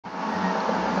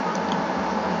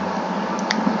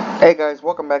Hey guys,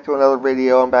 welcome back to another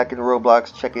video. I'm back in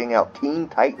Roblox checking out Teen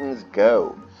Titans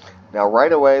Go. Now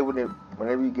right away,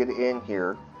 whenever you get in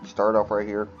here, you start off right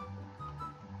here,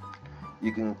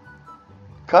 you can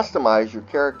customize your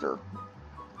character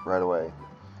right away.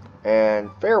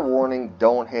 And fair warning,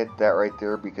 don't hit that right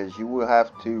there because you will have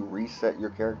to reset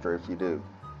your character if you do.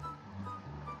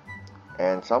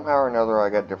 And somehow or another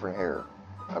I got different hair.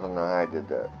 I don't know how I did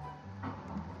that.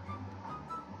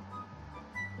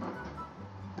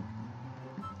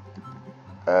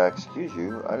 Excuse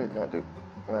you, I did not do,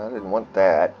 I didn't want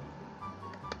that.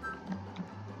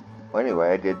 Well,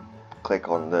 anyway, I did click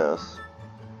on this.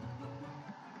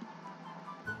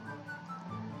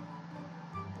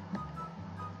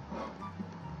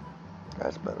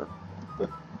 That's better.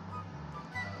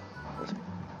 That's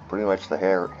pretty much the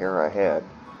hair I had.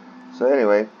 So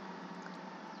anyway,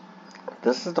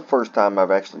 this is the first time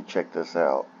I've actually checked this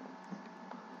out.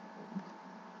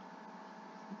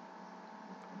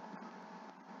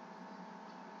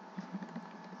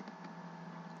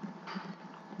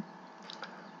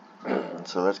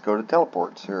 So let's go to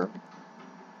teleports here.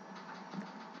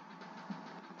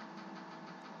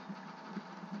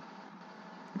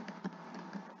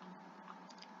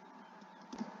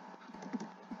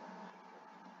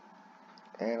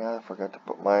 And I forgot to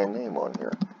put my name on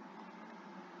here.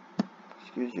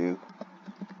 Excuse you.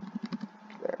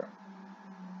 There.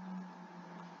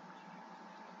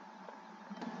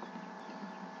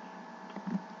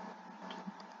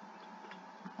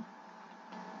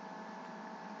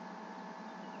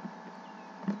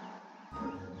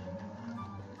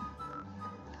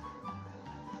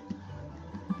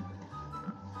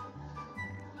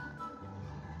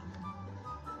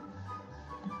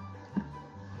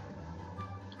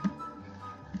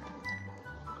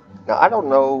 Now I don't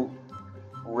know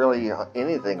really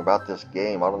anything about this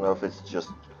game. I don't know if it's just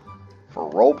for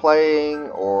role playing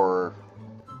or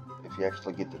if you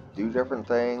actually get to do different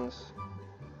things.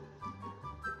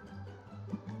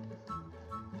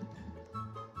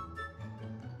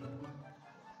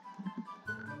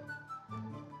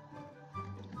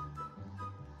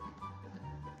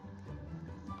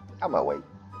 I might wait.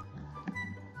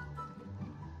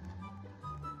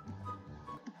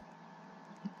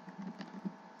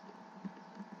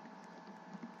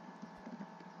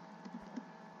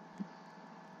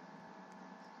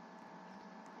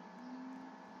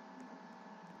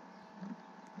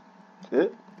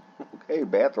 Okay,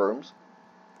 bathrooms.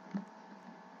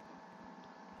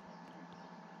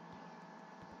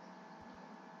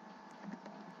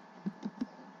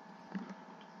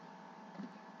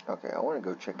 Okay, I want to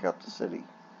go check out the city.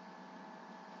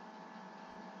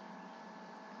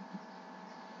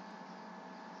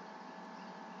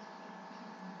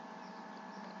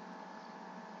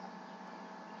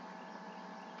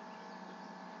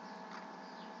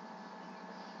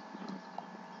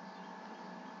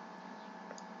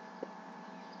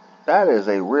 That is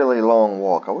a really long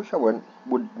walk. I wish I would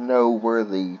know where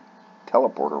the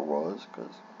teleporter was,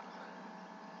 because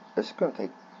it's going to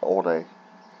take all day.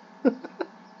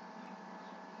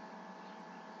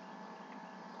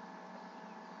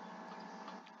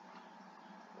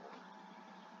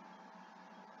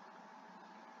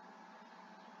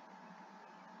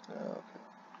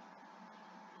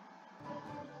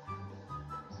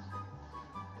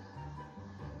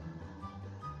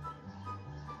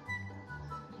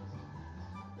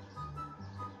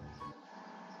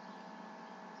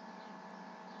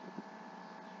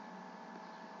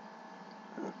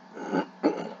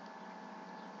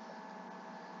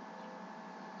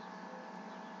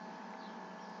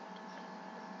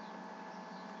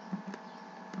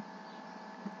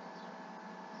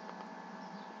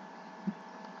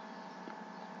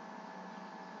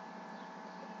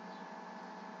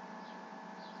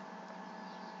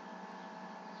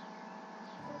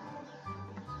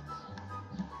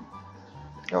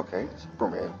 Okay,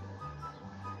 Superman.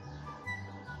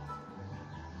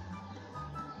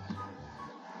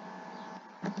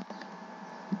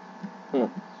 Hmm.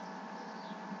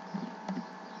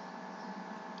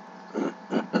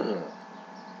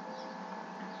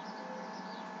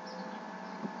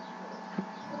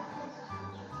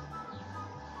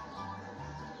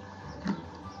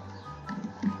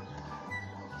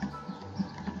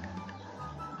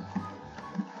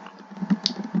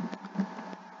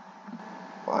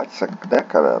 Well, that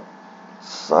kind of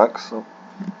sucks. What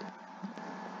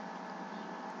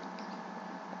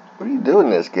do you do in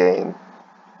this game?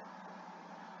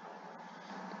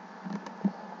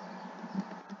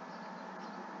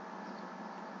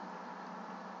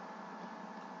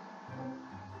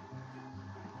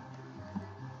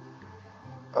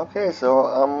 Okay, so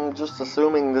I'm just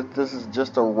assuming that this is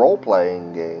just a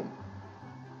role-playing game.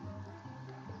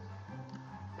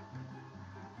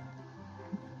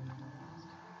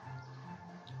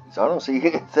 So I don't see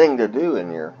anything to do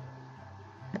in here.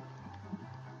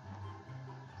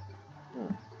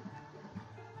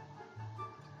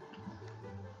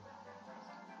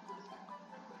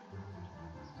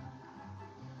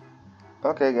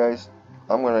 Okay, guys,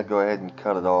 I'm going to go ahead and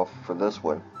cut it off for this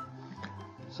one.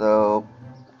 So,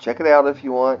 check it out if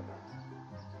you want.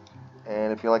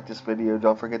 And if you like this video,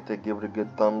 don't forget to give it a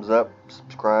good thumbs up,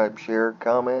 subscribe, share,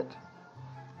 comment.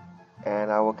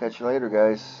 And I will catch you later,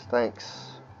 guys. Thanks.